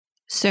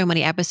So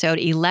Money episode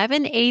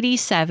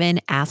 1187,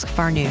 Ask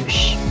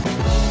Farnoosh.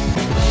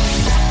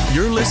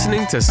 You're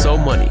listening to So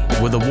Money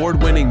with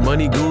award-winning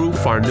money guru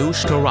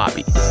Farnoosh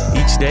Torabi.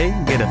 Each day,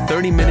 get a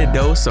 30-minute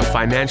dose of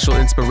financial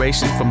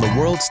inspiration from the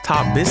world's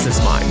top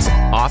business minds,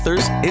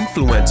 authors,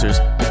 influencers,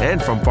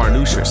 and from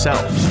Farnoosh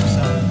herself.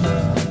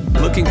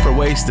 Looking for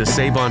ways to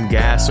save on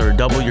gas or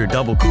double your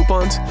double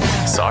coupons?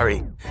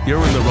 Sorry,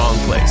 you're in the wrong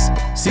place.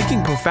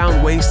 Seeking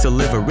profound ways to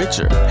live a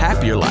richer,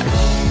 happier life.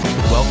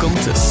 Welcome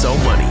to So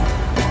Money.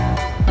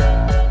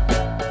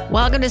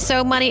 Welcome to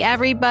So Money,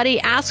 everybody.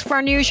 Ask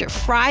Farnoosh,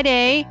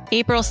 Friday,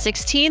 April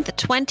 16th,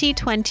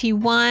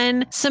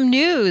 2021. Some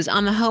news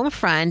on the home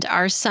front.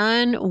 Our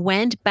son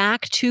went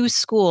back to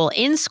school,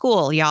 in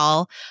school,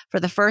 y'all, for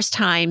the first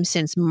time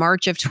since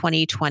March of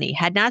 2020.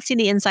 Had not seen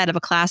the inside of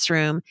a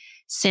classroom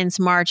since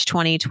March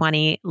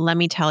 2020. Let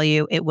me tell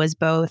you, it was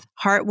both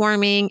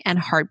heartwarming and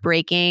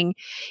heartbreaking.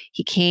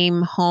 He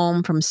came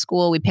home from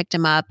school. We picked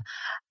him up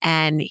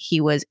and he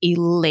was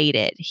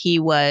elated. He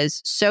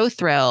was so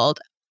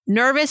thrilled.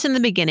 Nervous in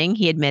the beginning,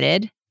 he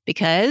admitted,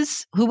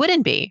 because who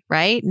wouldn't be,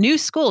 right? New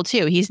school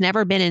too. He's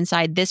never been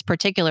inside this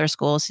particular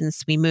school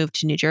since we moved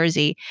to New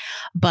Jersey.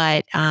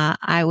 But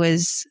I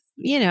was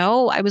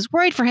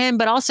worried for him,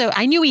 but also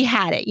I knew he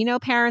had it. You know,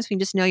 parents, when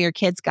you just know your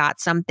kid's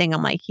got something,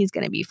 I'm like, he's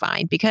going to be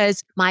fine,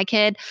 because my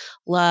kid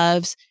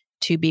loves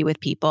to be with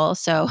people.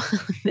 So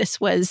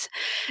this was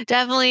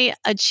definitely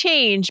a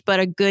change, but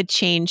a good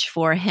change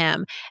for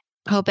him.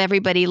 Hope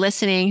everybody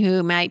listening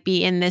who might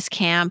be in this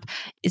camp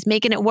is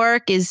making it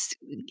work, is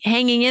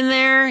hanging in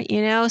there.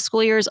 You know,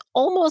 school year is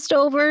almost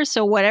over.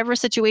 So whatever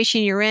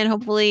situation you're in,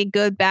 hopefully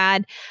good,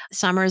 bad,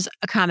 summer's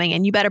coming.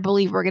 And you better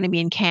believe we're going to be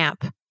in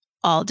camp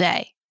all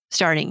day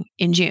starting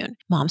in June.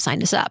 Mom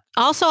signed us up.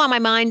 Also on my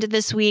mind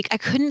this week, I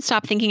couldn't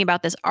stop thinking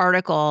about this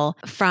article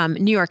from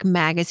New York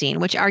Magazine,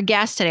 which our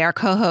guest today, our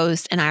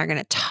co-host, and I are going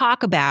to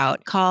talk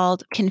about,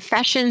 called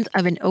Confessions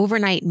of an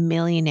Overnight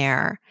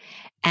Millionaire.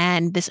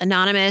 And this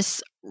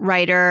anonymous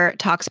writer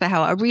talks about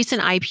how a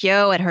recent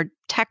IPO at her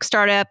tech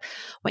startup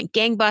went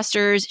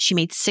gangbusters. She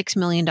made $6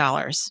 million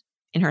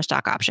in her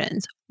stock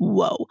options.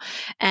 Whoa.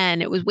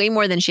 And it was way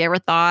more than she ever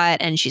thought.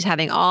 And she's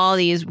having all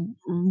these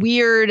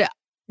weird,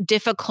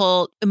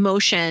 difficult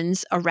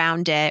emotions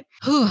around it.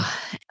 Whew.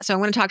 So I'm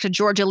going to talk to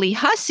Georgia Lee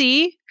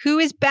Hussey, who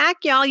is back,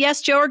 y'all.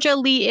 Yes, Georgia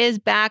Lee is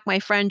back. My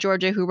friend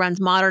Georgia, who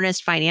runs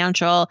Modernist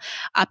Financial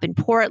up in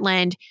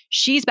Portland.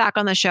 She's back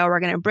on the show. We're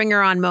going to bring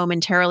her on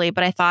momentarily,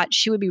 but I thought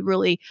she would be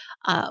really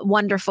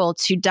wonderful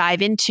to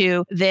dive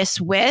into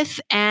this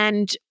with.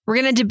 And we're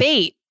going to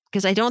debate,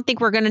 because I don't think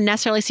we're going to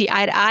necessarily see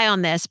eye to eye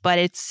on this, but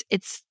it's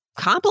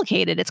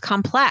complicated. It's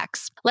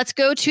complex. Let's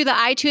go to the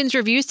iTunes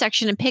review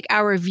section and pick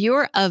our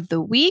reviewer of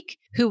the week,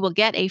 who will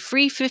get a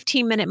free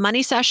 15-minute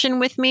money session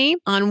with me.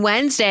 On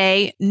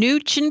Wednesday,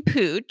 Nooch and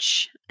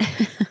Pooch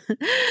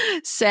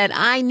said,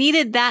 I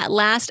needed that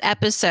last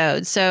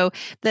episode. So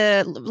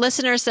the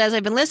listener says,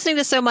 I've been listening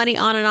to So Money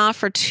on and off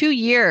for 2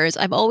 years.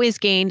 I've always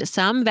gained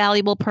some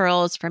valuable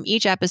pearls from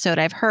each episode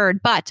I've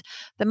heard, but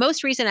the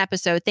most recent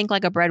episode, Think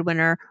Like a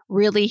Breadwinner,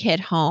 really hit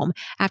home.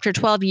 After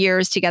 12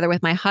 years together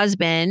with my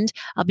husband,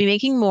 I'll be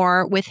making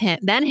more with him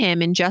than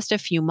him in just a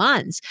few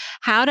months.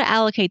 How to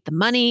allocate the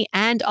money,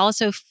 and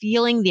also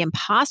feeling the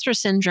imposter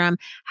syndrome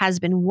has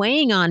been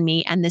weighing on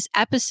me. And this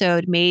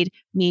episode made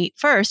me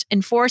first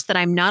enforce that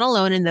I'm not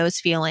alone in those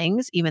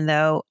feelings, even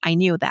though I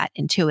knew that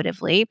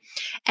intuitively.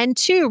 And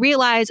two,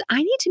 realize I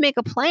need to make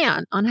a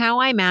plan on how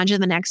I imagine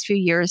the next few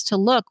years to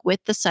look with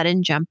the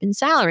sudden jump in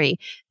salary.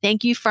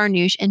 Thank you,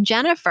 Farnoosh and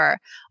Jennifer.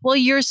 Well,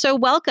 you're so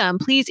welcome.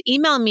 Please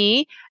email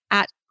me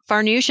at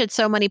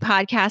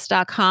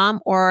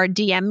farnoosh@somoneypodcast.com or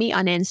DM me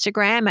on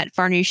Instagram at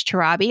Farnoosh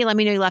Torabi. Let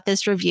me know you left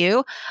this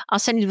review. I'll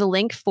send you the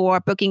link for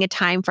booking a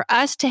time for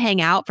us to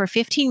hang out for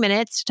 15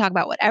 minutes to talk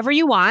about whatever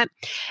you want.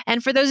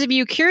 And for those of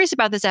you curious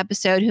about this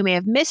episode who may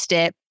have missed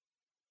it,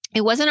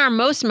 it wasn't our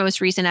most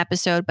recent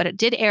episode, but it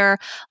did air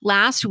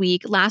last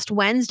week, last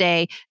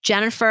Wednesday.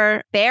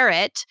 Jennifer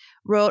Barrett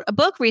wrote a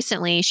book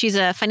recently. She's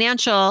a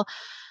financial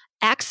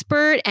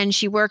expert, and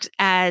she works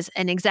as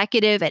an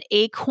executive at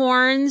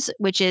Acorns,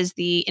 which is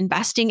the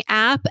investing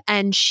app.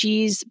 And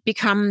she's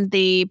become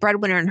the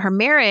breadwinner in her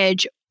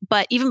marriage.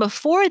 But even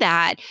before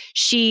that,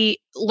 she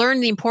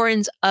learned the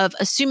importance of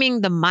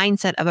assuming the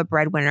mindset of a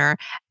breadwinner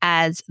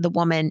as the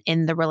woman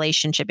in the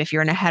relationship, if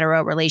you're in a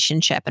hetero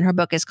relationship. And her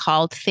book is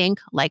called Think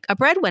Like a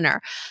Breadwinner.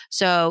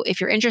 So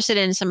if you're interested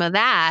in some of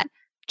that,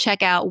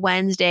 check out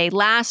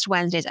last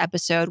Wednesday's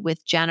episode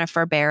with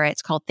Jennifer Barrett.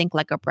 It's called Think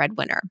Like a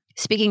Breadwinner.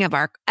 Speaking of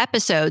our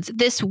episodes,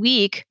 this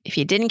week, if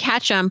you didn't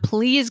catch them,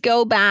 please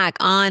go back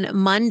on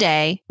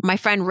Monday. My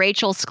friend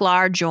Rachel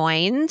Sklar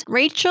joined.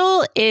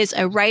 Rachel is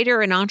a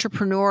writer, an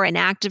entrepreneur, an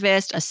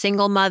activist, a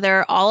single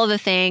mother, all of the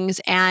things.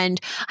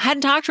 And I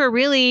hadn't talked to her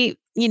really,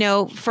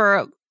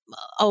 for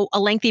a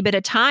lengthy bit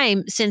of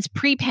time since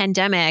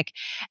pre-pandemic.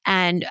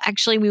 And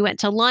actually, we went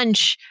to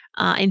lunch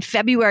in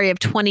February of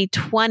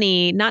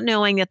 2020, not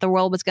knowing that the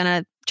world was going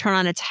to turn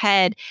on its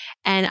head.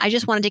 And I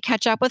just wanted to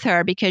catch up with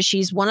her because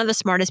she's one of the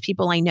smartest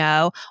people I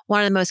know,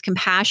 one of the most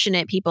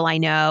compassionate people I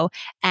know.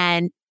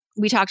 And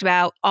we talked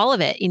about all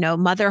of it,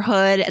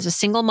 motherhood as a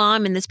single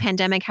mom in this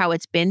pandemic, how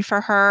it's been for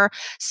her,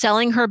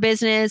 selling her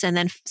business and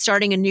then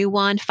starting a new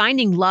one,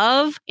 finding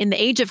love in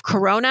the age of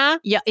Corona.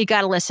 Yeah, you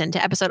got to listen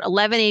to episode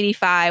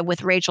 1185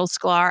 with Rachel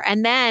Sklar.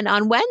 And then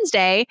on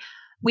Wednesday,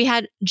 we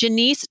had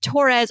Janice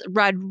Torres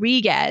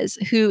Rodriguez,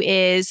 who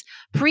is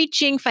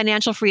preaching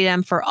financial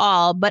freedom for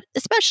all, but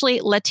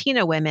especially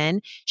Latina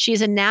women. She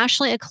is a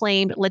nationally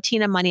acclaimed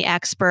Latina money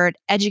expert,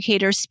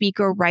 educator,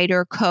 speaker,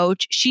 writer,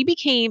 coach. She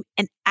became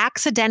an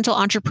accidental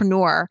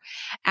entrepreneur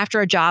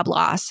after a job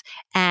loss,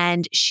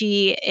 and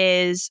she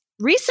is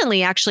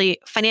recently actually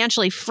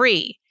financially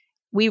free.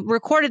 We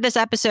recorded this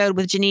episode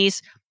with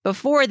Janice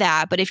before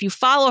that, but if you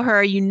follow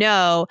her,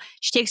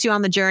 she takes you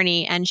on the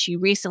journey, and she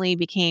recently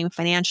became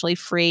financially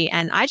free.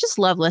 And I just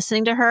love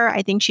listening to her.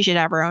 I think she should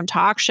have her own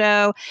talk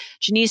show.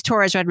 Janice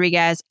Torres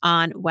Rodriguez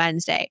on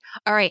Wednesday.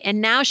 All right.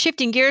 And now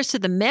shifting gears to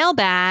the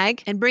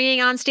mailbag and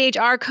bringing on stage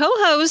our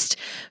co-host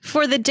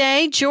for the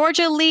day,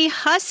 Georgia Lee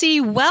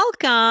Hussey.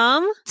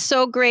 Welcome.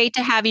 So great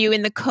to have you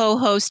in the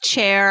co-host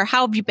chair.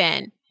 How have you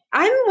been?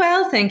 I'm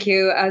well, thank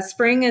you.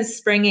 Spring is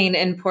springing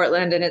in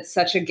Portland, and it's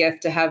such a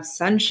gift to have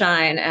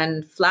sunshine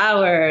and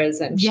flowers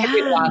and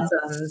cherry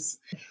blossoms.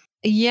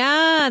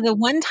 Yeah, the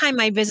one time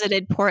I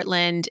visited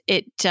Portland,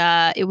 it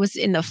was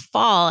in the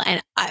fall,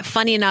 and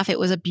funny enough, it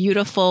was a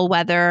beautiful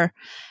weather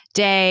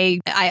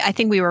day. I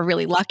think we were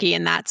really lucky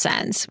in that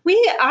sense.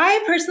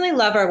 I personally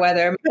love our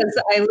weather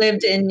because I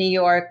lived in New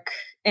York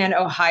and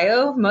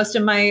Ohio most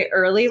of my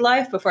early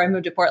life before I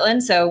moved to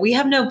Portland. So we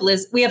have no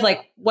blizzard. We have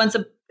like once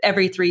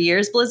every 3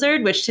 years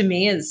blizzard, which to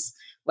me is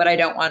what I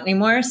don't want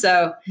anymore.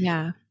 So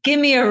yeah, give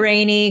me a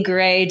rainy,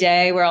 gray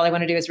day where all I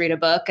want to do is read a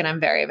book, and I'm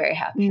very, very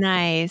happy.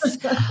 Nice.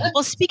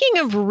 Well, speaking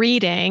of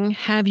reading,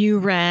 have you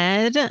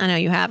read, I know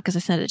you have because I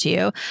sent it to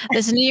you,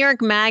 this New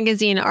York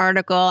Magazine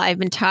article? I've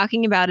been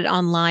talking about it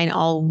online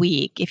all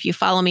week. If you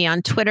follow me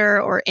on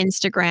Twitter or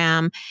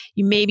Instagram,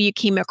 you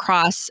came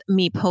across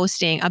me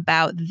posting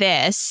about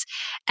this.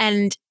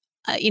 And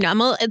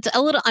it's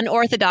a little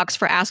unorthodox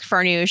for Ask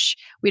Farnoosh.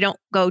 We don't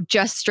go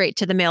just straight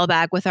to the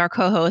mailbag with our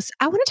co-hosts.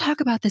 I want to talk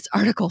about this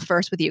article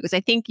first with you because I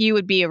think you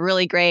would be a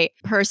really great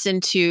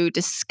person to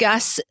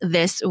discuss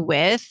this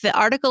with. The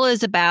article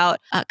is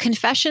about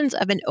Confessions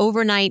of an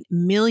Overnight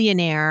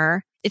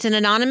Millionaire. It's an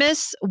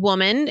anonymous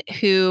woman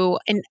who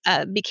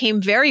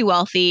became very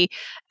wealthy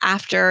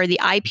after the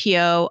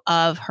IPO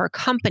of her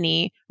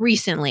company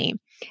recently.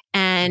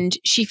 And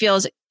she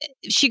goes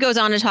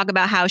on to talk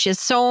about how she has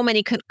so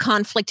many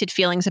conflicted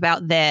feelings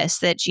about this,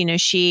 that,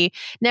 she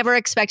never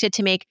expected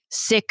to make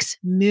 $6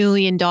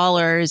 million.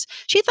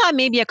 She thought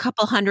maybe a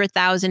couple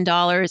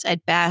 $100,000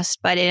 at best,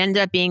 but it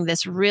ended up being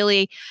this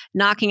really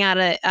knocking out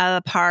of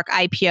the park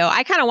IPO.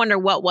 I kind of wonder,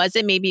 what was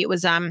it? Maybe it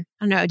was, I don't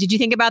know. Did you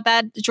think about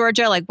that,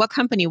 Georgia? Like, what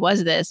company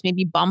was this?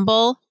 Maybe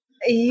Bumble?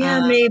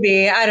 Yeah,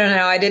 maybe. I don't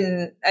know. I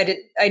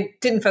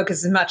didn't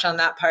focus as much on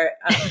that part.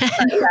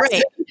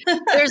 Right.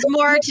 There's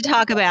more to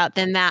talk about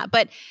than that.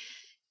 But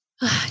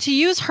to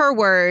use her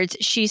words,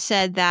 she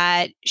said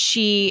that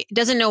she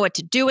doesn't know what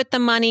to do with the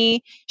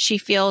money. She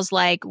feels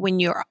like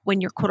when you're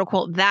quote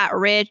unquote that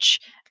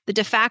rich, the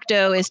de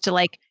facto is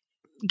to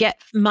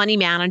get money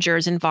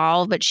managers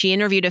involved, but she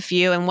interviewed a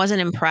few and wasn't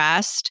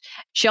impressed.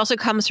 She also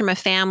comes from a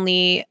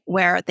family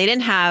where they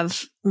didn't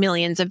have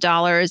millions of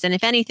dollars. And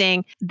if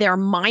anything, their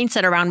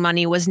mindset around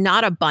money was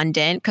not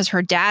abundant because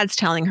her dad's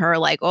telling her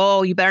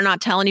oh, you better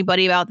not tell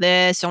anybody about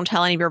this. Don't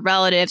tell any of your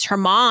relatives. Her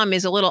mom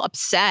is a little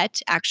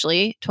upset,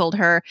 actually, told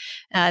her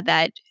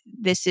that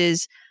this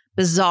is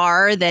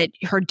bizarre that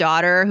her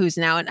daughter, who's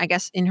now, I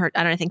guess,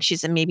 I think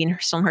she's maybe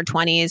still in her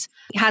 20s,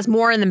 has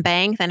more in the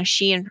bank than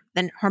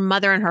than her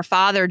mother and her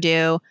father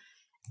do,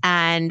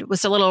 and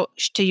was a little,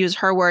 to use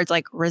her words,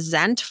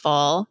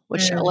 resentful,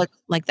 which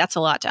that's a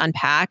lot to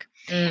unpack.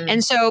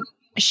 And so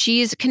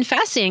she's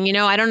confessing,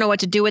 I don't know what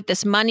to do with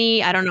this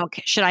money. I don't know,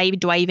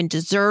 do I even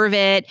deserve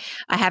it?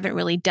 I haven't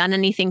really done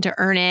anything to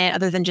earn it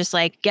other than just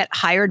get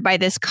hired by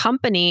this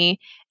company.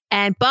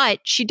 But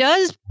she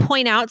does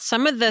point out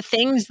some of the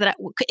things that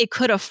it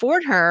could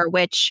afford her,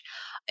 which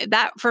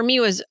that for me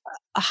was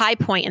a high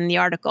point in the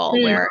article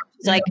where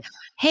it's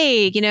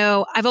hey,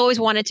 I've always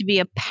wanted to be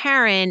a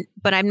parent,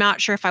 but I'm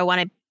not sure if I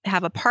want to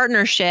have a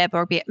partnership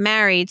or get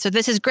married. So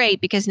this is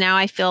great because now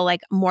I feel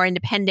more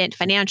independent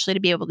financially to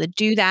be able to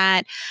do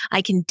that.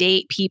 I can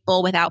date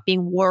people without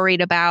being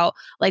worried about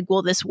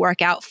will this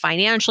work out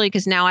financially?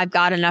 Because now I've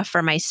got enough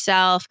for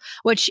myself,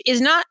 which is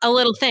not a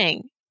little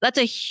thing. That's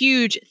a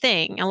huge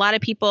thing. A lot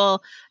of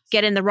people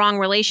get in the wrong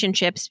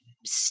relationships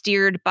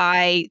steered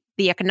by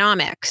the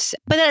economics.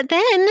 But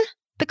then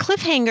the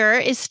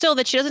cliffhanger is still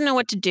that she doesn't know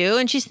what to do.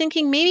 And she's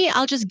thinking, maybe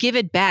I'll just give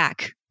it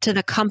back to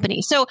the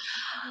company. So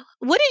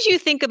what did you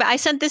think about? I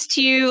sent this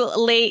to you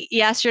late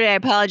yesterday. I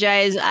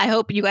apologize. I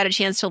hope you got a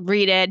chance to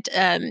read it,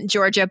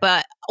 Georgia.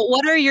 But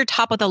what are your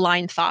top of the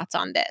line thoughts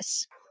on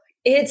this?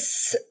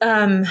 It's,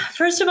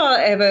 first of all,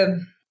 I have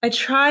I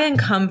try and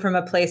come from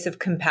a place of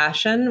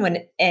compassion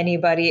when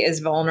anybody is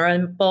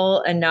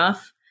vulnerable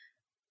enough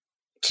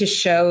to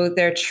show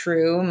their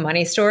true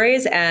money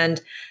stories.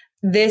 And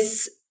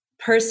this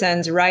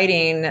person's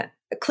writing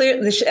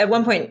at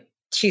one point,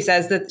 she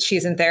says that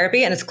she's in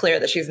therapy, and it's clear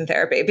that she's in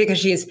therapy because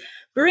she's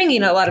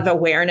bringing a lot of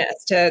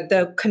awareness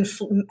to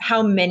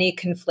how many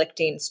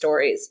conflicting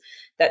stories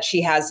that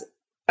she has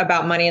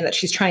about money and that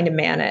she's trying to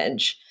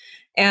manage.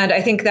 And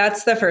I think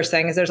that's the first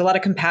thing, is there's a lot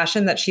of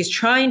compassion that she's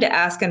trying to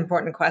ask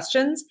important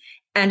questions,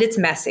 and it's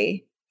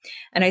messy.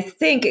 And I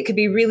think it could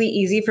be really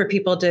easy for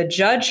people to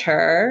judge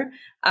her.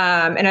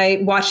 And I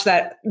watched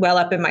that well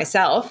up in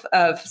myself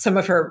of some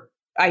of her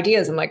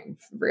ideas. I'm like,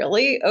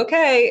 really?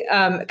 Okay.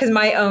 Because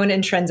my own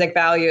intrinsic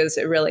values,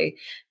 it really,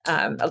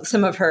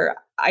 some of her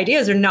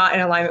ideas are not in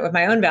alignment with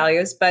my own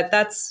values, but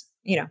that's,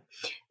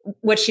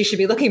 what she should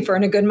be looking for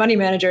in a good money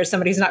manager is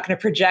somebody who's not going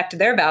to project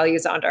their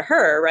values onto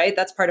her, right?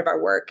 That's part of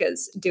our work,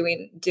 is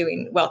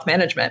doing wealth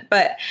management.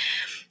 But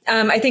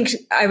I think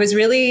I was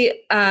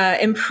really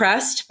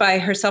impressed by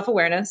her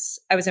self-awareness.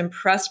 I was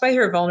impressed by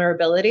her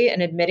vulnerability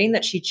and admitting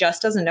that she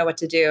just doesn't know what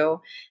to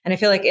do. And I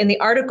feel like in the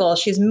article,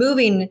 she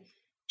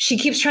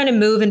keeps trying to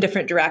move in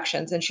different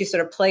directions, and she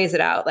sort of plays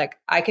it out. Like,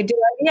 I could do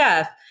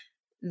IVF.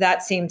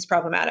 That seems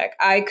problematic.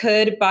 I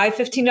could buy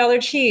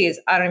 $15 cheese.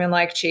 I don't even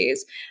like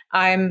cheese.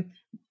 I'm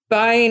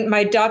buying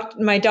my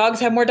dogs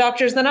have more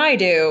doctors than I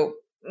do.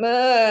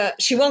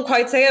 She won't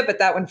quite say it, but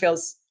that one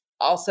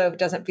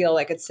doesn't feel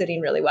like it's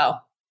sitting really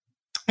well.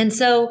 And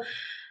so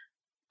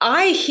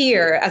I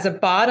hear, as a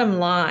bottom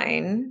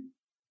line,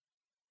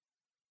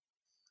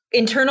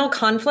 internal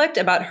conflict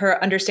about her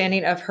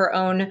understanding of her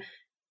own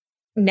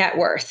net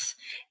worth.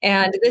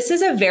 And this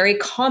is a very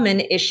common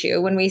issue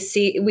when we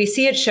see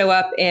it show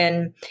up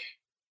as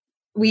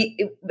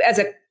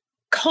a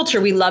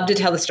culture, we love to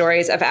tell the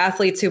stories of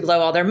athletes who blow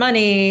all their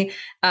money,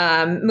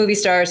 movie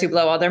stars who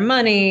blow all their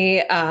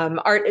money.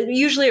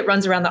 Usually it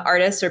runs around the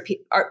artists or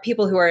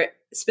people who are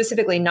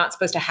specifically not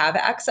supposed to have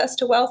access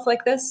to wealth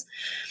like this.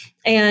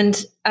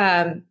 And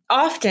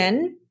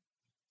often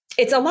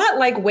it's a lot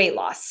like weight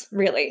loss,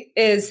 really,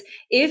 is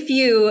if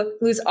you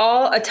lose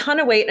a ton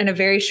of weight in a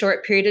very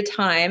short period of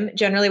time,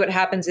 generally what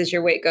happens is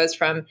your weight goes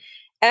from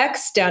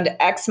X down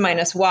to X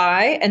minus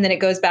Y, and then it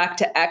goes back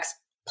to X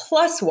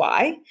plus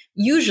Y,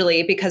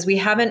 usually because we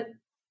haven't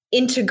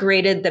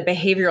integrated the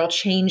behavioral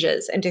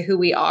changes into who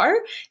we are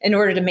in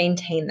order to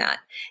maintain that.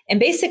 And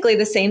basically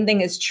the same thing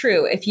is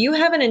true. If you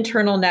have an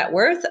internal net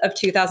worth of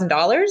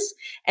 $2,000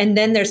 and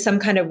then there's some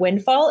kind of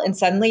windfall and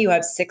suddenly you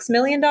have $6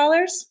 million,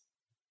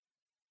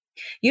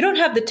 you don't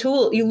have the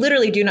tool. You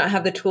literally do not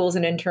have the tools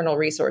and internal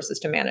resources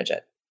to manage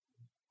it.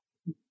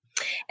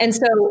 And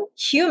so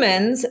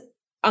humans,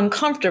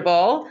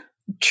 uncomfortable,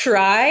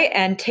 try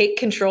and take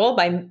control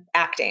by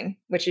acting,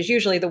 which is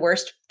usually the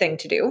worst thing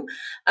to do.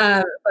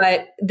 But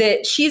I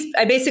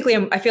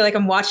feel like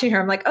I'm watching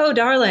her. I'm like, oh,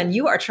 darling,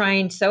 you are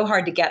trying so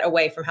hard to get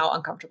away from how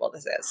uncomfortable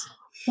this is.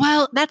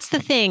 Well, that's the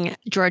thing,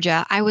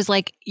 Georgia. I was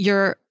like,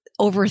 you're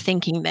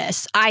overthinking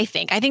this. I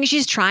think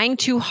she's trying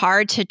too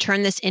hard to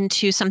turn this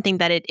into something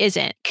that it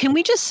isn't. Can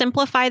we just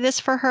simplify this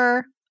for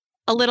her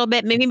a little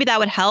bit? Maybe that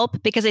would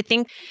help, because I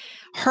think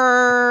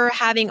her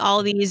having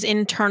all these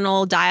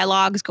internal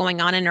dialogues going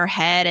on in her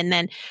head and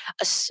then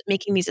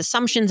making these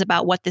assumptions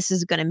about what this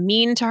is going to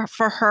mean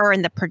for her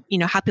and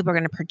how people are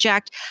going to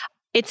project.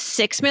 It's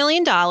 $6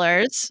 million.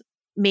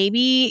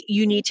 Maybe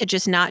you need to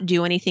just not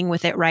do anything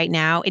with it right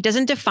now. It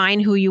doesn't define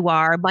who you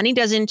are. Money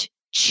doesn't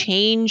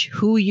change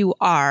who you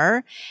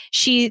are.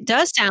 She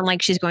does sound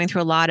like she's going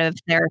through a lot of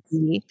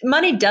therapy.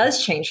 Money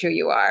does change who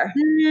you are.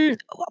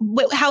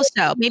 How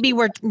so? Maybe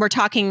we're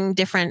talking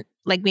different.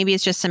 Like, maybe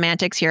it's just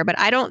semantics here, but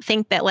I don't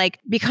think that like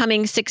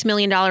becoming $6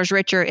 million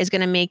richer is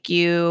going to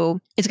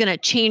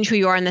change who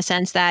you are, in the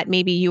sense that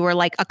maybe you were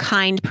like a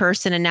kind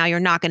person and now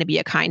you're not going to be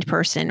a kind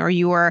person, or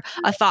you were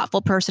a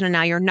thoughtful person and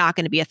now you're not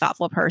going to be a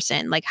thoughtful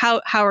person. Like, how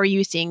are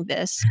you seeing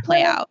this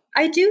play out?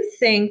 I do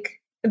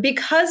think,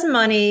 because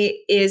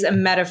money is a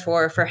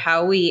metaphor for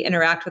how we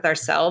interact with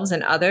ourselves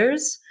and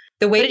others,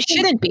 but it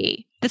shouldn't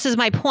be. This is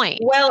my point.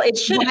 Well, it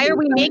shouldn't. Why are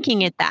we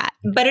making it that?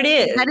 But it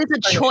is. That is a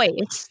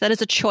choice. That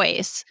is a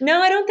choice. No,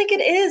 I don't think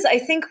it is. I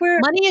think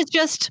money is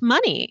just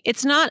money.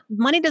 It's not,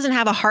 money doesn't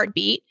have a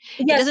heartbeat.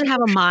 Yes, it doesn't have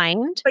a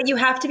mind. But you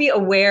have to be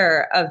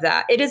aware of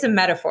that. It is a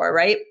metaphor,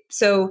 right?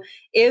 So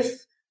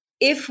if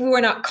we're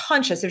not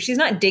conscious, if she's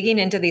not digging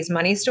into these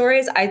money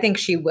stories, I think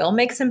she will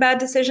make some bad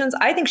decisions.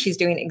 I think she's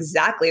doing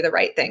exactly the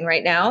right thing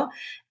right now,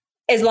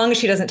 as long as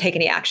she doesn't take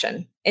any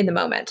action in the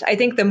moment. I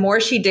think the more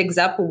she digs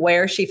up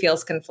where she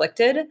feels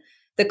conflicted,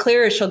 the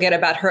clearer she'll get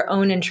about her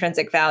own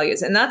intrinsic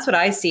values. And that's what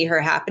I see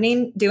her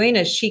doing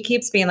is she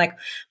keeps being like,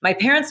 my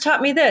parents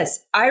taught me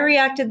this. I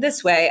reacted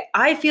this way.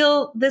 I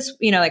feel this,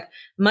 like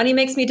money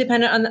makes me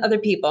dependent on other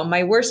people.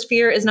 My worst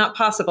fear is not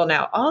possible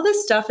now. All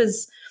this stuff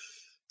is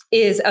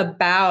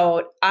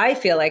about, I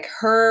feel like,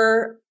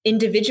 her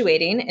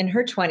individuating in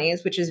her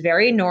 20s, which is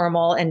very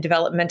normal and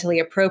developmentally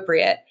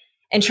appropriate,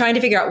 and trying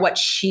to figure out what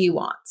she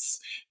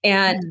wants.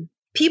 And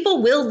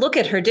people will look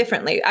at her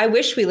differently. I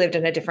wish we lived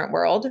in a different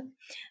world,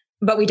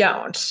 but we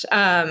don't.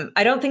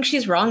 I don't think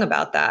she's wrong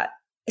about that.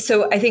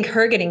 So I think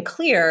her getting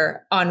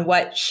clear on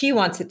what she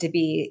wants it to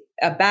be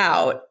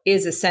about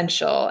is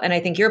essential. And I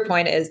think your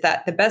point is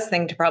that the best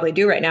thing to probably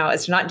do right now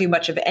is to not do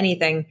much of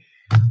anything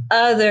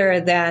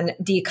other than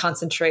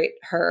deconcentrate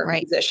her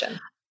position.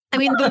 I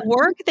mean, the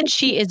work that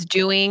she is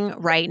doing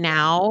right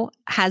now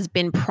has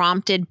been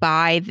prompted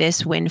by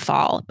this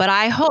windfall. But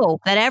I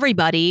hope that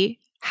everybody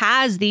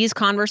has these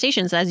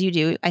conversations, as you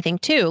do, I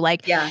think, too.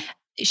 Like,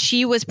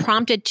 she was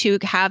prompted to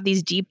have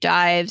these deep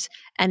dives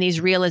and these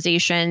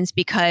realizations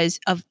because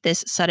of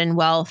this sudden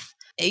wealth.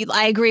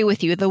 I agree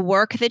with you. The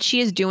work that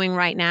she is doing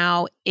right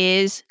now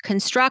is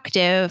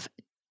constructive,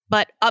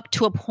 but up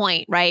to a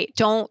point, right?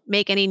 Don't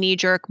make any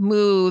knee-jerk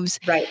moves.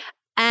 Right.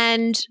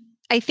 And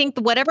I think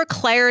whatever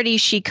clarity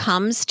she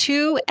comes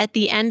to at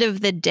the end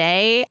of the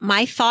day,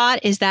 my thought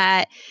is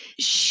that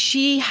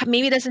she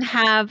maybe doesn't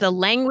have the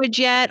language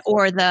yet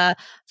or the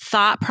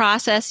thought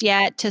process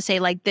yet to say,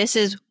 like, this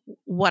is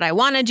what I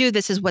want to do.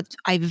 This is what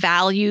I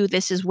value.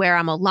 This is where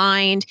I'm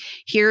aligned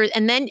here.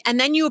 And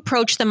then you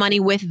approach the money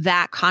with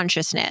that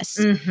consciousness.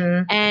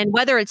 Mm-hmm. And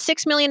whether it's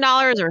 $6 million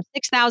or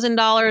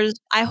 $6,000,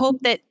 I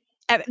hope that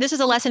this is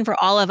a lesson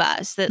for all of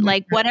us that,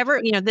 like,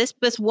 whatever,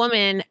 this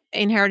woman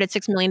inherited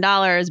 $6 million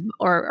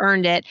or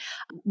earned it,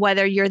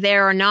 whether you're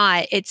there or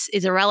not, is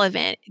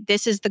irrelevant.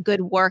 This is the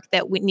good work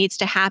that needs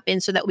to happen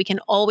so that we can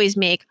always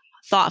make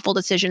thoughtful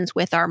decisions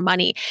with our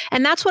money.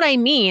 And that's what I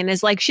mean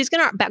is, like, she's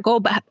going to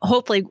go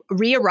hopefully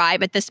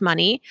re-arrive at this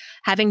money,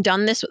 having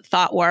done this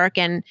thought work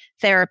and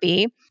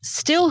therapy,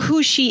 still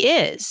who she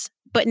is.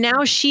 But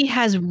now she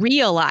has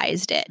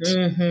realized it.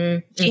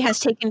 Mm-hmm. She has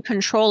taken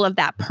control of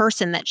that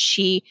person that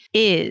she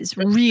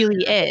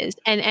really is.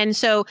 And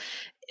so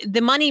the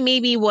money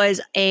maybe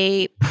was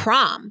a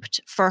prompt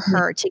for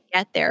her to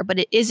get there, but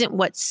it isn't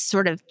what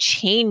sort of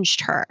changed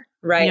her.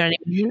 Right. You know what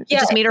I mean? It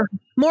just made her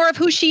more of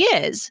who she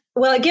is.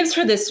 Well, it gives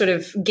her this sort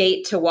of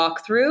gate to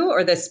walk through,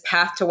 or this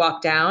path to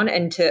walk down,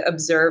 and to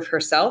observe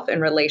herself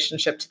in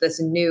relationship to this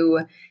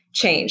new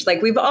change.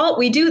 Like,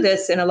 we do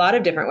this in a lot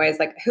of different ways.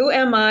 Like, who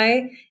am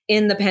I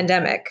in the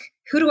pandemic?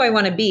 Who do I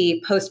want to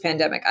be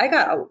post-pandemic? I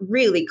got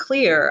really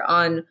clear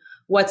on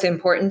what's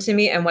important to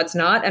me and what's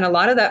not. And a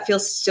lot of that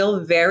feels still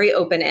very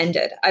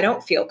open-ended. I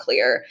don't feel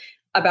clear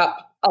about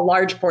a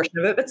large portion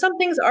of it, but some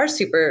things are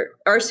super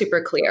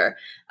clear.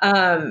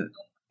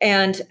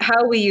 And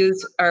how we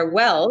use our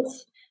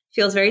wealth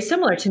feels very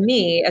similar to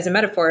me as a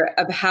metaphor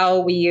of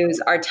how we use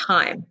our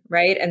time,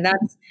 right? And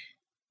that's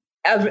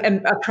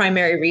a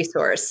primary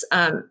resource.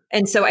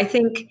 And so I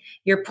think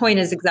your point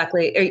is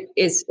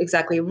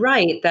exactly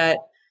right, that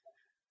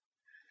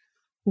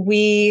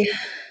we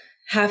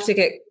have to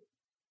get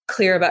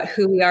clear about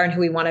who we are and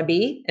who we want to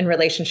be in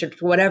relationship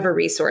to whatever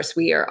resource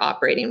we are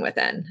operating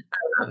within.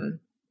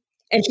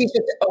 And she's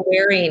just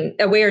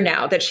aware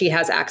now that she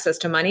has access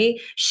to money.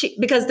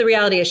 Because the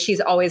reality is she's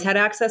always had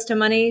access to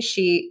money.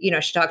 She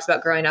talks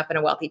about growing up in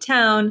a wealthy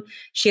town.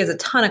 She has a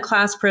ton of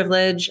class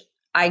privilege.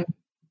 I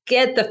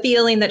get the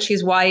feeling that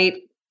she's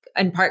white,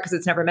 in part because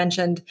it's never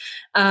mentioned,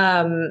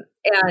 and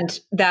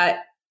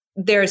that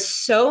there's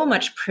so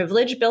much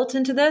privilege built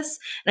into this.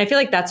 And I feel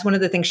like that's one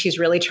of the things she's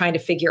really trying to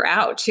figure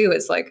out too,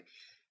 is like,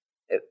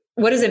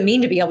 what does it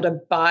mean to be able to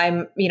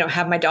buy,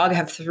 have my dog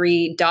have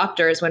 3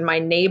 doctors when my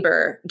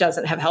neighbor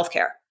doesn't have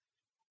healthcare?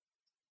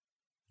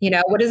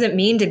 What does it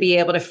mean to be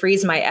able to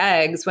freeze my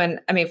eggs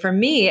for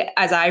me,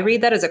 as I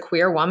read that as a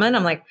queer woman,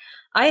 I'm like,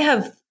 I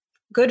have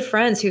good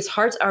friends whose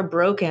hearts are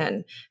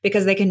broken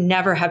because they can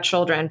never have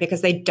children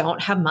because they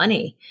don't have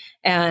money.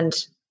 And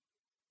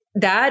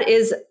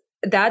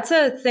that's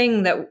a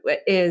thing that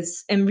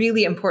is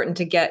really important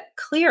to get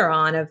clear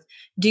on, of,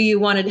 do you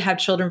want to have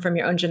children from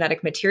your own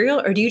genetic material,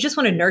 or do you just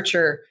want to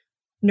nurture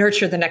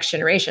the next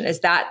generation?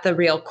 Is that the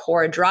real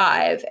core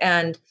drive?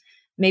 And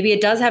maybe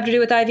it does have to do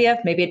with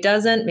IVF. Maybe it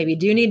doesn't. Maybe you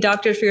do need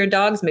doctors for your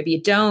dogs. Maybe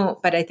you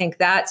don't. But I think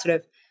that sort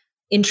of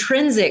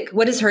intrinsic,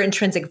 what is her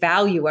intrinsic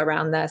value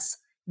around this?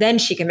 Then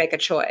she can make a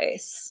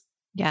choice.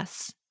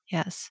 Yes.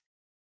 Yes.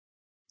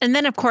 And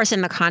then, of course,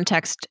 in the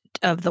context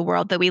of the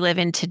world that we live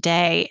in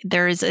today,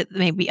 there is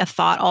maybe a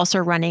thought also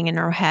running in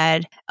her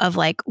head of,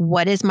 like,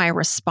 what is my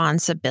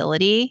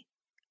responsibility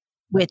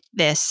with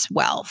this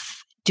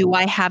wealth? Do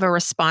I have a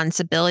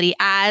responsibility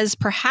as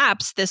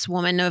perhaps this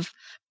woman of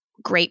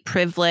great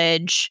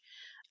privilege?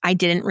 I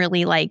didn't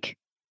really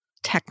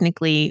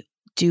technically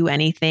do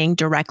anything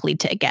directly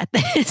to get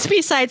this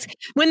besides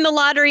win the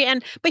lottery.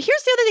 But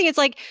here's the other thing. It's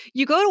like,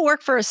 you go to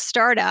work for a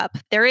startup.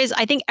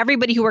 I think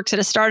everybody who works at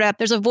a startup,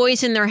 there's a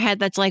voice in their head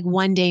that's like,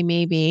 one day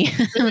maybe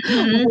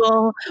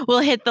we'll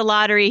hit the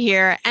lottery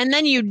here. And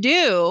then you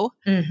do.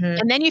 Mm-hmm.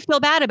 And then you feel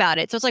bad about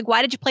it. So it's like,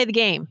 why did you play the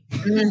game?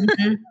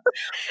 Mm-hmm.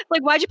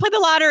 Like, why'd you play the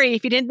lottery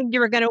if you didn't think you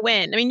were going to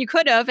win? I mean, you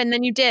could have, and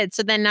then you did.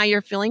 So then now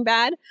you're feeling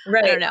bad.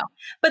 Right. I don't know.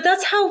 But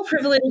that's how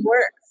privilege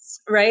works.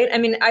 Right. I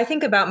mean, I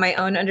think about my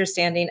own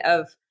understanding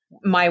of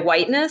my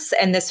whiteness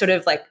and this sort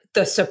of like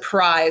the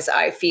surprise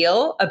I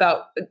feel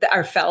about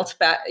felt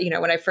that,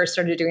 when I first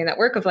started doing that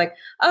work of like,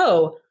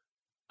 oh,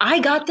 I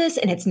got this,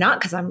 and it's not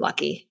because I'm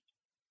lucky.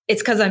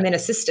 It's because I'm in a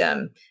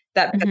system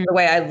that the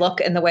way I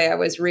look and the way I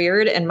was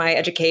reared and my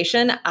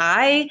education,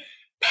 I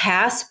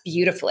pass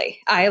beautifully.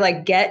 I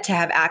like get to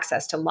have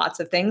access to lots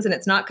of things. And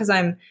it's not because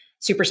I'm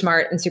super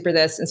smart and super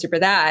this and super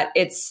that.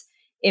 It's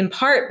in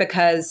part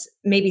because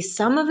maybe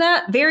some of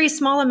that, very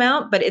small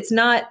amount, but it's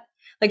not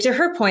like, to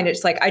her point,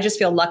 it's like, I just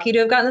feel lucky to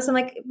have gotten this. I'm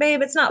like,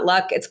 babe, it's not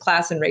luck. It's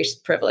class and race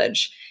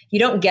privilege. You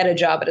don't get a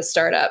job at a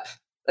startup.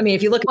 I mean,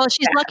 if you look well,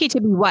 she's lucky to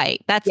be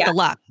white. That's the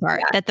luck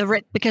part. Yeah.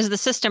 That because the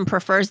system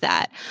prefers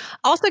that.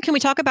 Also, can we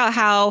talk about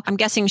how I'm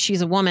guessing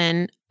she's a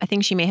woman? I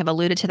think she may have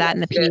alluded to that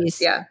in the piece.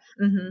 Yeah.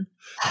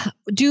 Mm-hmm.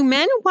 Do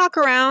men walk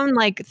around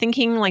like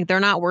thinking like they're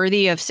not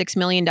worthy of $6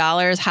 million,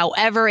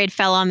 however it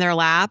fell on their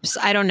laps?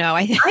 I don't know.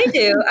 I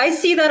do. I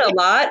see that a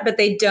lot, but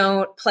they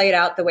don't play it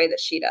out the way that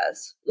she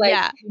does.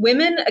 Like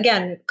women,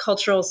 again,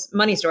 cultural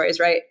money stories,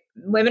 right?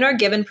 Women are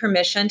given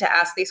permission to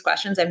ask these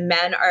questions, and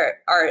men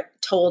are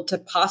told to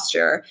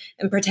posture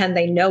and pretend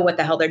they know what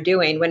the hell they're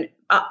doing. When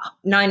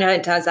 9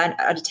 out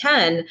of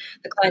 10,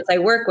 the clients I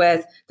work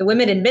with, the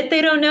women admit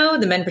they don't know,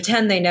 the men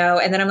pretend they know.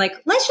 And then I'm like,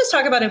 let's just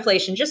talk about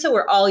inflation, just so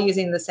we're all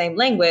using the same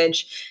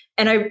language.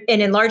 And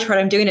in large part,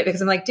 I'm doing it because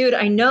I'm like, dude,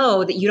 I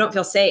know that you don't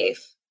feel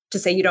safe to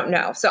say you don't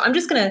know. So I'm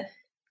just going to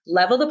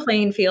level the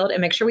playing field and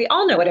make sure we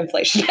all know what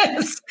inflation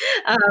is.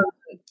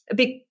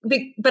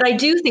 But I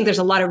do think there's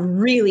a lot of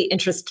really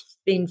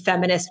interesting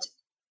feminist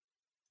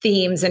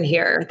themes in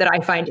here that I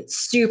find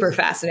super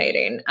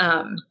fascinating.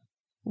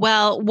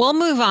 Well, we'll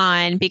move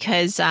on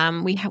because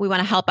we want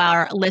to help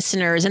our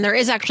listeners. And there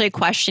is actually a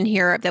question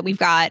here that we've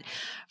got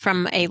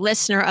from a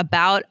listener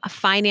about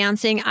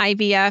financing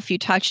IVF. You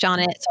touched on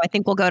it, so I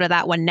think we'll go to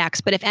that one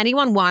next. But if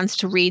anyone wants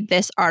to read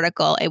this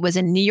article, it was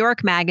in New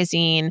York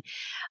Magazine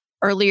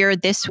earlier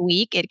this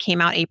week. It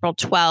came out April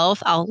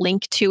 12th. I'll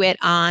link to it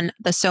on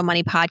the So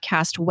Money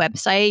podcast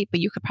website, but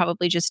you could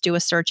probably just do a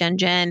search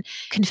engine.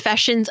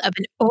 Confessions of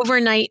an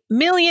Overnight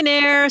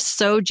Millionaire.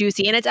 So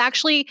juicy. And it's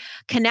actually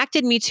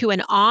connected me to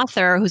an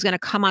author who's going to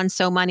come on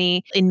So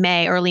Money in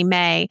May, early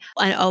May.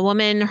 A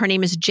woman, her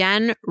name is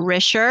Jennifer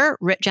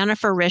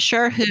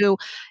Risher, who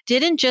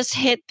didn't just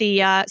hit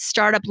the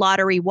startup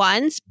lottery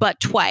once, but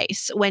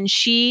twice. When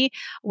she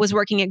was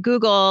working at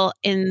Google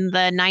in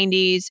the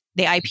 90s,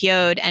 they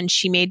IPO'd and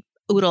she made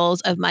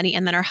oodles of money.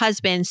 And then her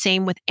husband,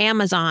 same with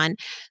Amazon.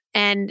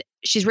 And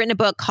she's written a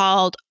book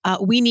called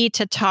We Need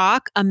to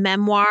Talk, a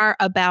memoir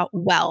about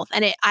wealth.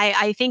 And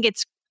I think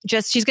it's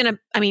just,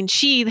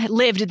 she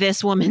lived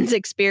this woman's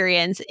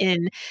experience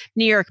in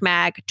New York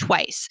Mag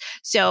twice.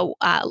 So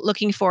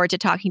looking forward to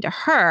talking to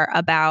her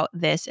about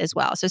this as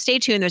well. So stay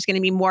tuned. There's going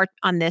to be more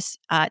on this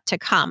to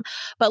come.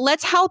 But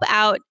let's help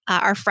out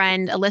our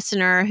friend, a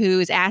listener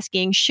who's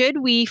asking,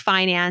 should we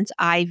finance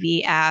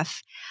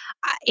IVF?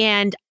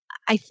 And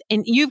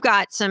you've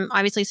got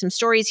obviously some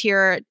stories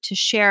here to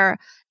share,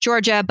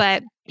 Georgia,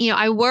 but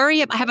I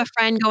worry. I have a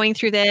friend going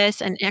through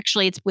this, and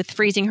actually it's with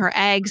freezing her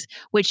eggs,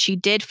 which she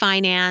did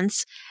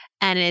finance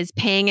and is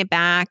paying it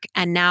back.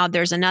 And now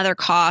there's another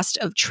cost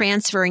of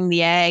transferring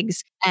the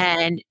eggs.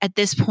 And at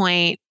this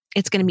point,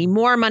 it's going to be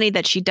more money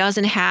that she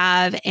doesn't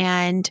have.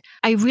 And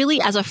I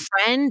really, as a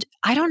friend,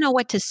 I don't know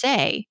what to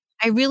say.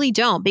 I really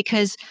don't,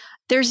 because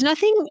there's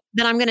nothing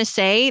that I'm going to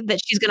say that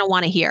she's going to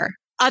want to hear.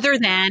 Other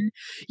than,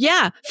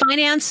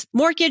 finance,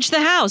 mortgage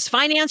the house,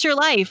 finance your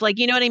life. Like,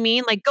 you know what I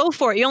mean? Like, go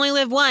for it. You only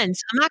live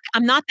once.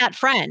 I'm not that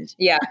friend.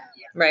 Yeah.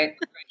 Right.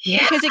 Yeah.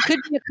 Because it could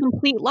be a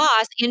complete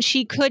loss, and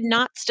she could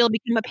not still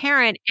become a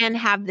parent and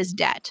have this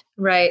debt.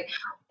 Right.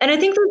 And I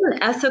think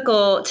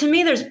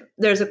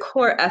there's a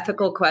core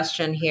ethical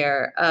question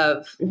here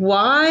of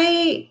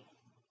why,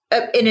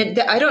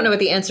 I don't know what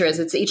the answer is.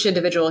 It's each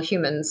individual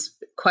human's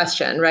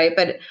question, right?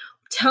 But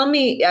tell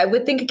me, I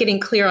would think getting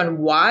clear on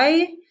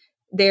why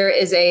there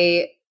is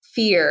a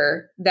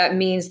fear that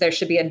means there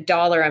should be a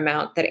dollar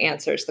amount that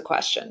answers the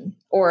question,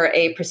 or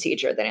a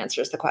procedure that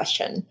answers the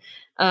question.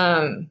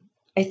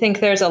 I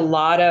think there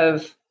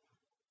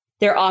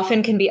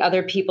often can be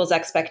other people's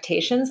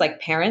expectations,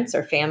 like parents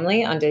or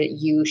family, on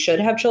you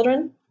should have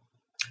children.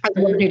 As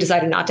a woman who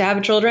decided not to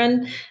have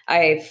children,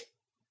 I've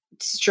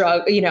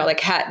struggled,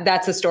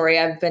 that's a story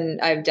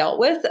I've dealt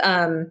with.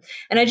 And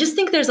I just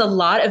think there's a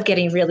lot of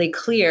getting really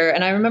clear.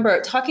 And I remember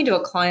talking to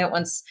a client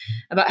once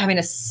about having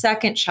a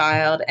second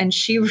child, and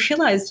she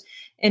realized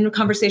in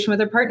conversation with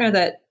her partner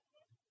that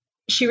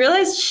she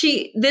realized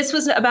this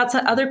was about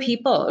other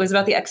people. It was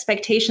about the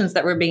expectations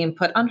that were being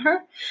put on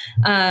her.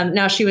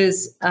 Now she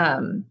was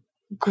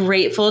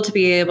grateful to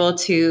be able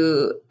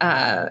to,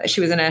 she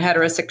was in a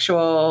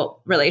heterosexual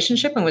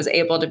relationship and was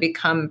able to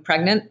become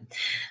pregnant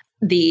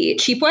the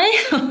cheap way.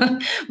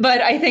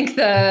 But I think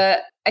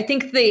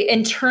the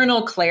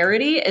internal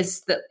clarity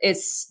is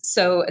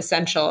so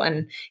essential.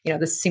 And,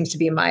 this seems to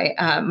be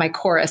my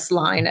chorus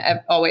line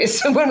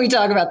always when we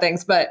talk about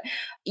things, but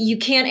you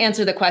can't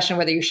answer the question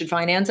whether you should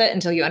finance it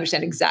until you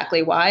understand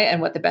exactly why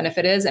and what the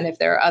benefit is, and if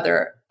there are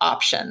other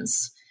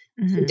options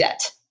to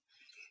debt.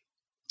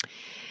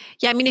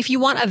 Yeah. I mean, if you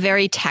want a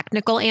very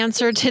technical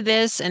answer to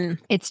this, and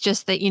it's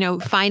just that,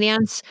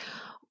 finance,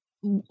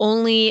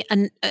 only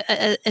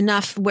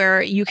enough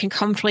where you can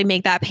comfortably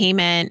make that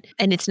payment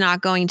and it's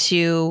not going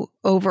to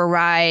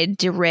override,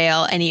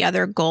 derail any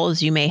other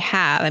goals you may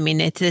have. I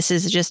mean, this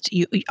is just,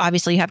 you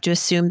obviously you have to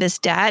assume this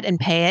debt and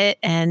pay it,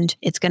 and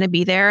it's going to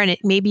be there. And it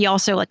may be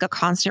also like a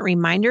constant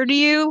reminder to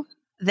you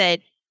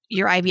that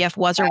your IVF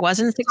was or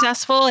wasn't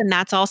successful. And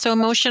that's also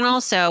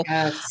emotional. So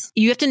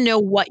you have to know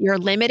what your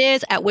limit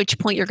is, at which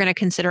point you're going to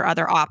consider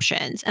other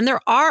options. And there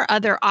are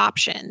other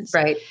options.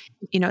 Right.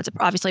 It's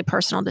obviously a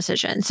personal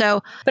decision.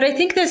 So, but I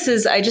think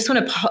I just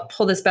want to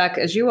pull this back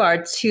as you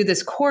are to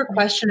this core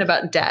question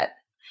about debt.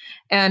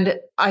 And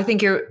I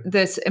think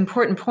this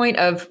important point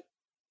of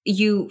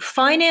you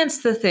finance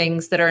the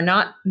things that are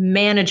not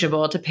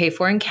manageable to pay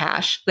for in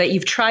cash that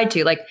you've tried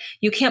to, like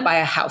you can't buy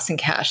a house in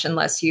cash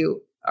unless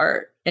you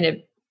are in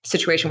a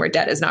situation where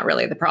debt is not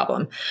really the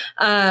problem.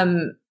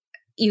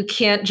 You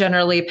can't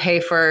generally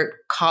pay for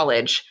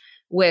college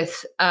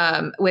with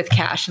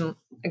cash, and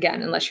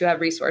again, unless you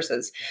have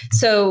resources.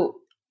 So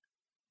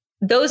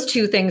those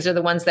two things are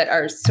the ones that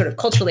are sort of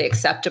culturally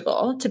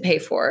acceptable to pay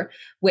for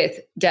with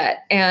debt.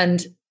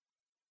 And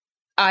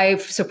I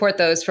support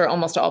those for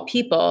almost all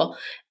people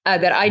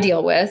that I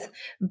deal with.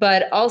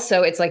 But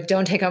also it's like,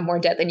 don't take on more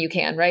debt than you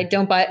can, right?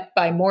 Don't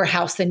buy more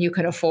house than you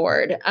can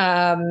afford.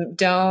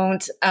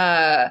 Don't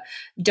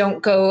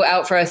go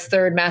out for a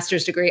third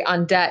master's degree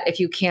on debt if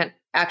you can't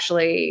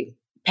actually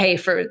pay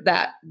for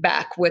that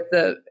back with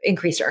the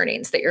increased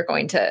earnings that you're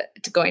going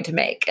to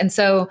make. And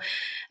so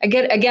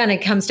again,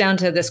 it comes down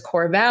to this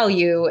core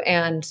value,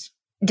 and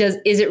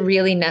is it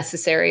really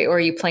necessary, or are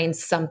you playing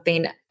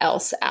something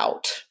else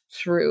out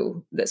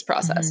through this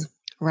process?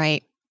 Mm-hmm.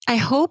 Right. I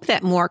hope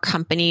that more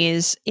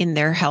companies in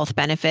their health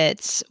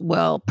benefits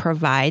will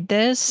provide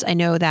this. I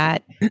know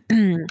that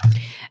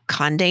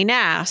Condé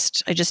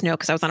Nast, I just know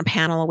because I was on a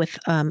panel with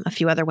a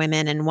few other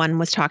women, and one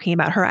was talking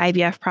about her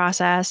IVF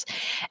process.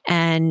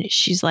 And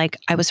she's like,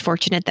 I was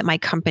fortunate that my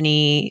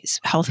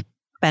company's health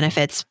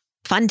benefits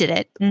funded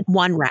it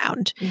one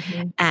round.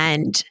 Mm-hmm.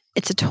 And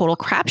it's a total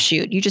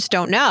crapshoot. You just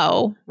don't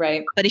know.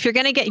 Right. But if you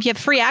have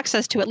free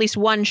access to at least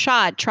one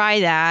shot, try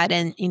that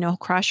and,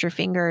 cross your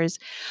fingers.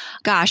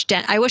 Gosh,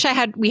 I wish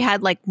we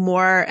had like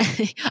more.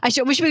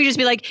 Wish we could just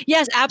be like,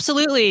 yes,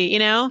 absolutely.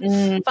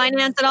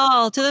 Finance it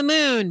all to the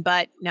moon.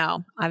 But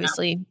no,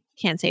 obviously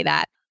can't say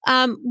that.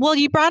 Well,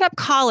 you brought up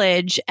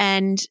college,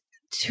 and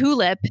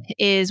Tulip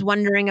is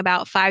wondering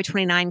about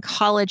 529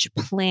 college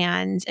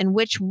plans and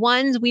which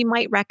ones we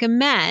might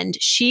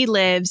recommend. She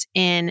lives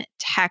in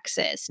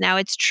Texas. Now,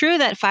 it's true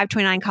that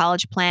 529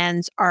 college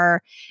plans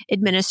are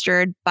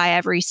administered by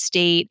every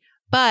state,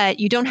 but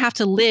you don't have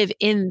to live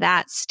in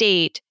that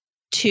state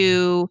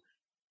to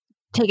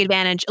take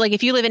advantage. Like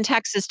if you live in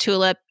Texas,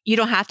 Tulip, you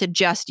don't have to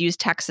just use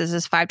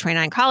Texas's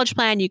 529 college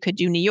plan. You could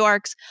do New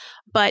York's.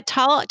 But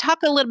talk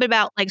a little bit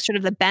about like sort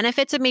of the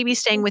benefits of maybe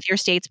staying with your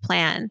state's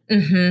plan.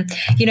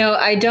 Mm-hmm.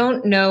 I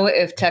don't know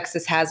if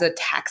Texas has a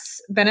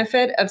tax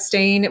benefit of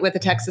staying with a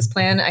Texas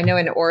plan. I know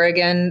in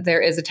Oregon, there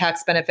is a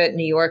tax benefit.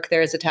 New York,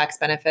 there is a tax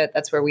benefit.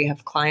 That's where we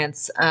have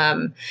clients.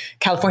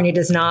 California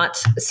does not.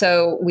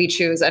 So we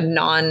choose a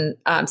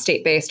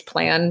non-state-based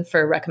plan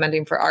for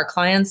recommending for our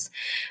clients.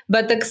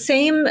 But the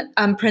same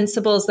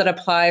principles that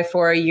apply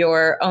for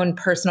your own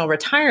personal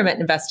retirement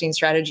investing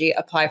strategy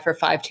apply for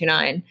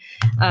 529.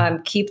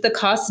 Keep the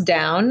costs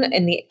down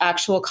in the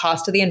actual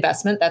cost of the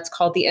investment. That's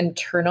called the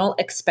internal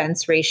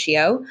expense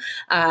ratio.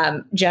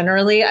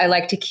 Generally, I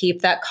like to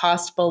keep that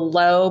cost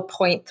below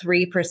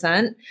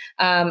 0.3%.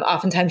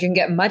 Oftentimes, you can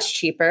get much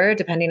cheaper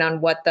depending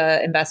on what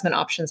the investment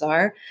options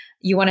are.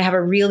 You want to have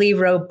a really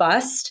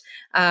robust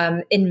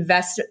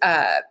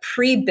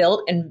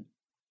pre-built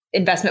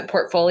investment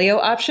portfolio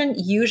option.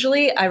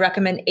 Usually I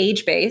recommend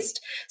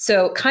age-based.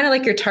 So kind of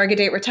like your target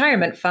date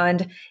retirement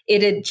fund,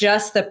 it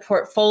adjusts the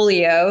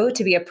portfolio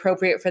to be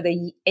appropriate for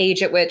the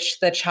age at which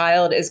the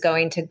child is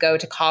going to go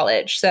to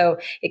college. So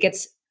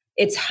it's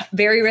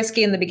very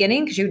risky in the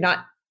beginning because you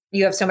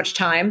have so much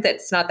time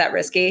that's not that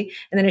risky.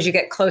 And then as you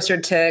get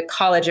closer to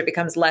college, it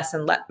becomes less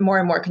and more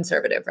and more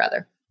conservative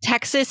rather.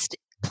 Texas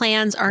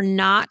plans are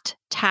not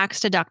tax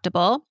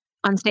deductible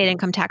on state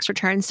income tax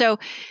returns. So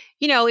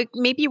it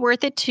may be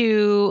worth it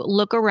to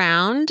look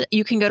around.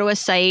 You can go to a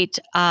site.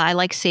 I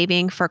like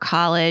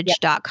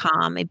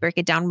savingforcollege.com. They break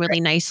it down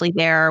really nicely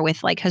there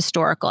with like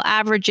historical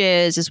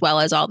averages as well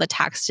as all the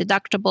tax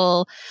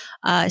deductible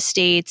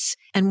states,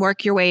 and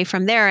work your way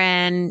from there.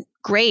 And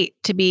great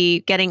to be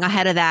getting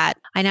ahead of that.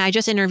 I know I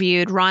just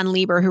interviewed Ron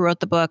Lieber, who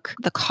wrote the book,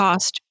 The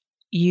Cost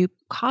We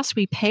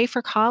Pay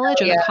for College,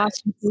 The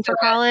Cost You Pay for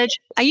College.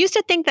 I used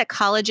to think that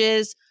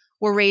colleges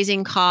were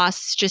raising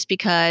costs just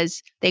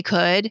because they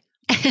could.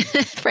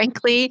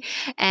 Frankly,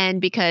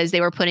 and because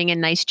they were putting in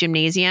nice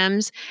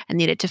gymnasiums and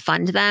needed to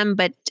fund them.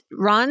 But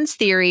Ron's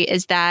theory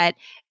is that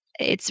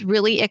it's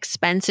really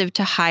expensive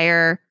to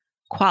hire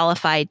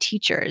qualified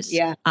teachers.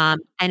 Yeah.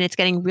 And it's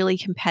getting really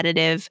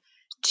competitive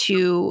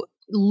to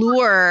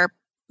lure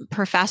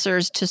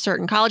professors to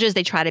certain colleges.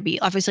 They try to be,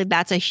 obviously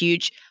that's a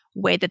huge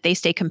way that they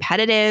stay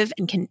competitive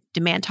and can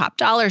demand top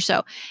dollar.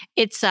 So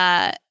it's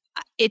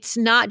it's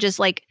not just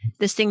like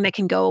this thing that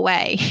can go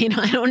away.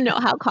 I don't know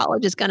how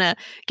college is going to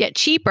get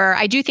cheaper.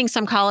 I do think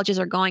some colleges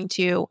are going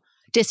to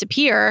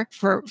disappear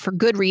for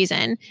good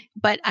reason,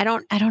 but I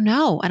don't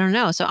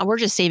know. So we're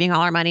just saving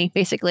all our money,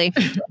 basically.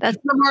 That's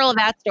the moral of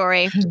that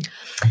story.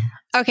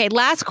 Okay,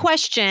 last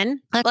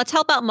question. Let's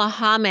help out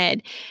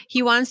Mohammed.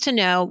 He wants to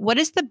know, what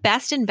is the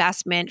best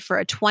investment for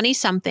a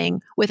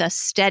 20-something with a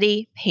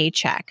steady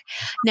paycheck?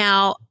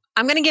 Now,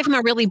 I'm going to give him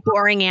a really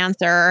boring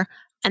answer,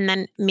 and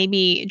then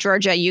maybe,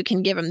 Georgia, you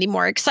can give him the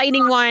more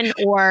exciting one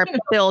or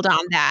build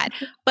on that.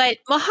 But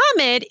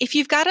Mohammed, if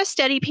you've got a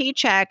steady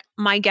paycheck,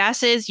 my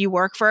guess is you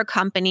work for a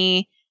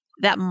company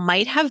that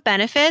might have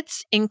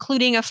benefits,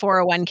 including a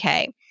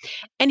 401k.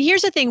 And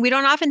here's the thing, we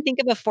don't often think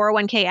of a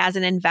 401k as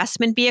an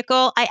investment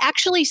vehicle. I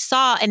actually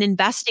saw an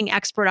investing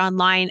expert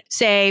online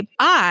say,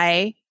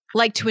 I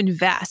like to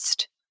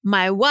invest.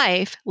 My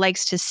wife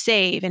likes to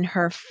save in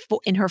her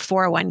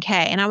 401k.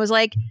 And I was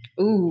like,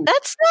 ooh,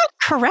 that's not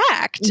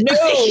correct.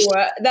 No,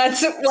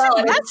 that's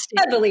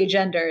heavily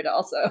gendered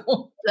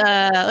also.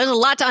 There's a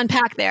lot to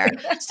unpack there.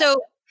 So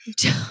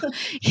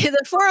the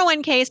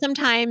 401k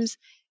sometimes,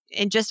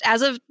 and just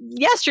as of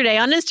yesterday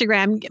on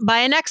Instagram, by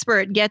an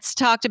expert, gets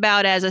talked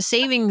about as a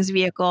savings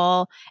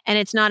vehicle. And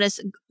it's not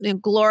as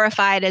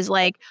glorified as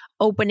like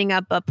opening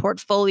up a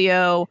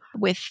portfolio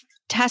with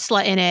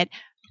Tesla in it.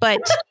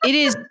 But it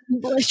is,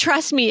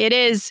 trust me, it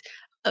is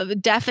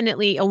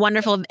definitely a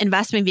wonderful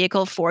investment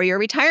vehicle for your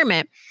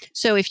retirement.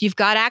 So if you've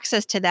got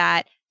access to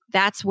that,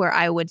 that's where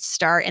I would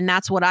start. And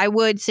that's what I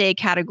would say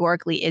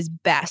categorically is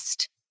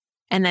best.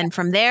 And then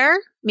from there,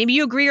 maybe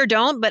you agree or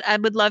don't, but I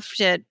would love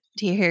to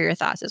hear your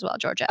thoughts as well,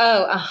 Georgia.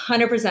 Oh,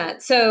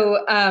 100%.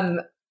 So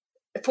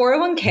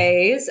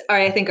 401ks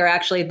are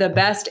actually the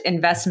best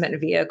investment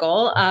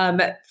vehicle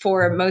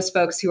for most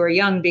folks who are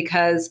young,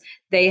 because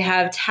they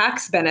have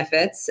tax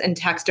benefits and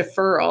tax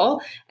deferral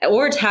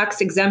or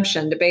tax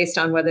exemption based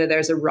on whether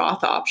there's a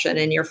Roth option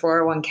in your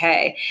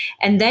 401k.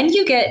 And then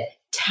you get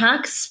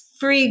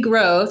tax-free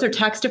growth or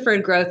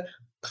tax-deferred growth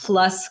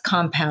plus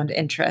compound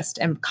interest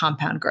and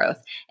compound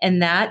growth.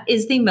 And that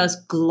is the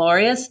most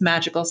glorious,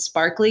 magical,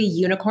 sparkly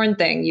unicorn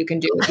thing you can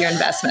do with your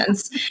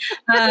investments.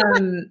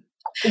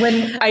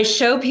 When I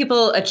show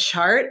people a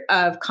chart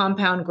of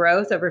compound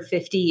growth over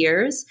 50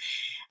 years,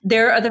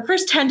 there are the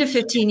first 10 to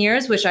 15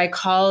 years, which I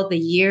call the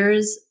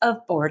years of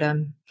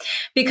boredom,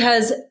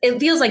 because it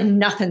feels like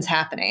nothing's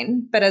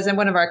happening. But as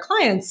one of our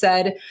clients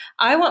said,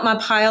 I want my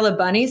pile of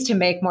bunnies to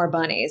make more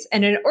bunnies.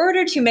 And in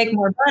order to make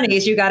more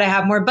bunnies, you got to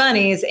have more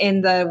bunnies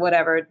in the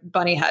whatever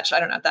bunny hutch. I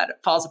don't know if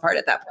that falls apart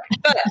at that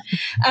point. But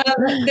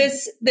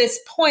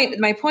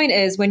my point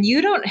is, when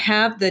you don't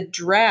have the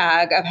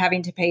drag of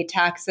having to pay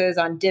taxes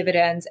on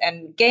dividends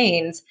and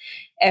gains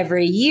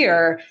every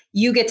year,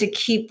 you get to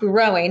keep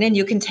growing, and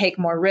you can take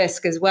more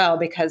risk as well,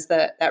 because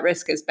that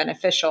risk is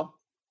beneficial.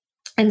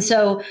 And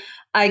so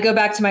I go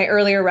back to my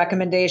earlier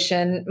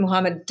recommendation,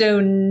 Mohammed,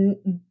 don't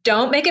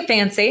make it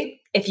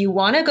fancy. If you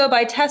want to go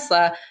buy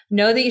Tesla,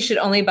 know that you should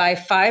only buy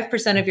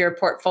 5% of your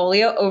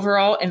portfolio,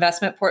 overall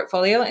investment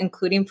portfolio,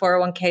 including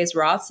 401ks,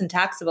 Roths, and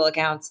taxable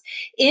accounts,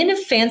 in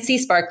fancy,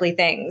 sparkly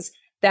things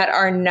that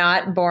are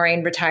not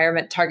boring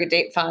retirement target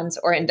date funds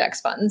or index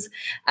funds.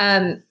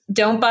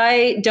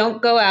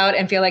 Don't go out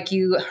and feel like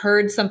you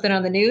heard something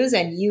on the news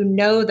and you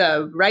know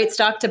the right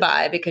stock to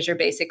buy, because you're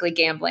basically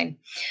gambling.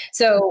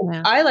 So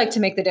yeah. I like to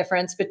make the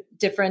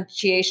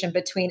differentiation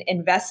between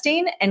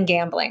investing and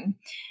gambling.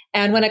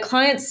 And when a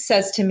client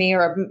says to me,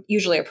 or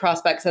usually a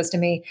prospect says to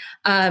me,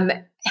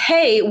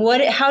 hey,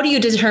 how do you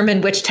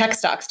determine which tech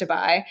stocks to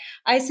buy?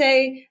 I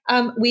say,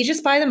 we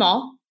just buy them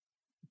all.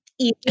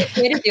 Easiest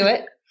way to do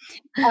it.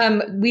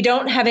 We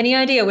don't have any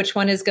idea which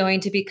one is going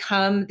to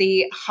become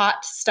the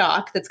hot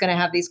stock that's going to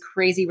have these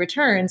crazy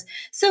returns.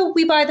 So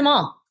we buy them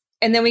all.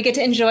 And then we get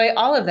to enjoy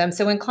all of them.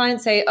 So when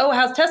clients say, oh,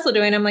 how's Tesla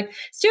doing? I'm like,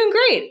 it's doing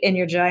great in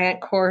your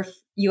giant core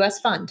US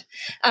fund.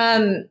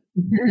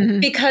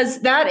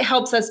 Because that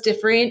helps us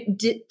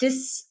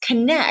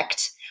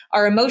disconnect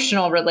our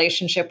emotional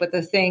relationship with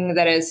the thing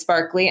that is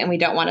sparkly, and we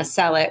don't want to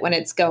sell it when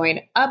it's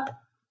going up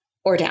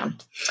or down.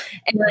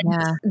 And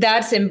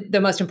that's the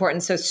most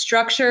important. So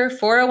structure,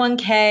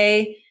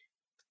 401k,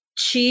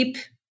 cheap,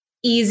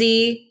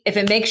 easy. If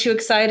it makes you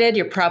excited,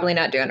 you're probably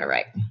not doing it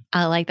right.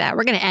 I like that.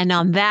 We're going to end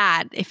on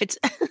that. If it's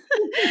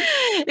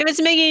if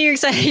it's making you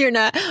excited, you're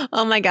not.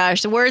 Oh my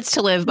gosh, the words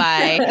to live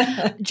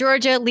by.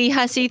 Georgia Lee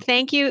Hussey,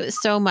 thank you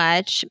so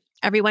much.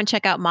 Everyone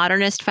check out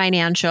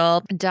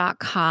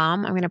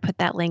modernistfinancial.com. I'm going to put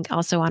that link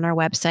also on our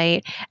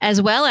website,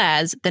 as well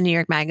as the New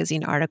York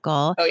Magazine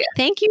article. Oh, yeah.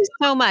 Thank you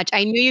so much.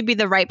 I knew you'd be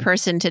the right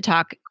person to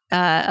talk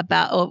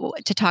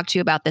to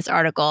you about this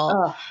article.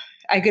 Oh,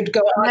 I could go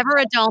on. Never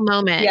a dull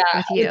moment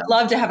with you. I would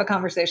love to have a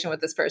conversation with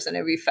this person. It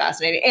would be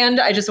fascinating. And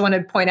I just want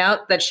to point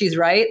out that she's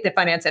right. The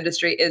finance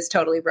industry is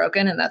totally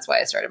broken. And that's why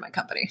I started my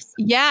company.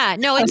 Yeah,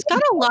 no, it's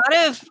got a lot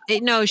of,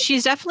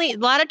 she's definitely a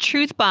lot of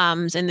truth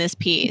bombs in this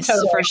piece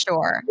for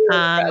sure.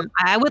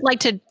 I would like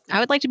to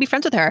be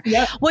friends with her.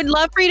 Yep. Would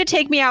love for you to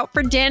take me out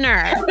for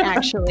dinner,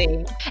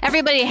 actually.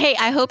 Everybody, hey,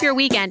 I hope your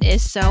weekend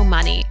is so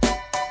money.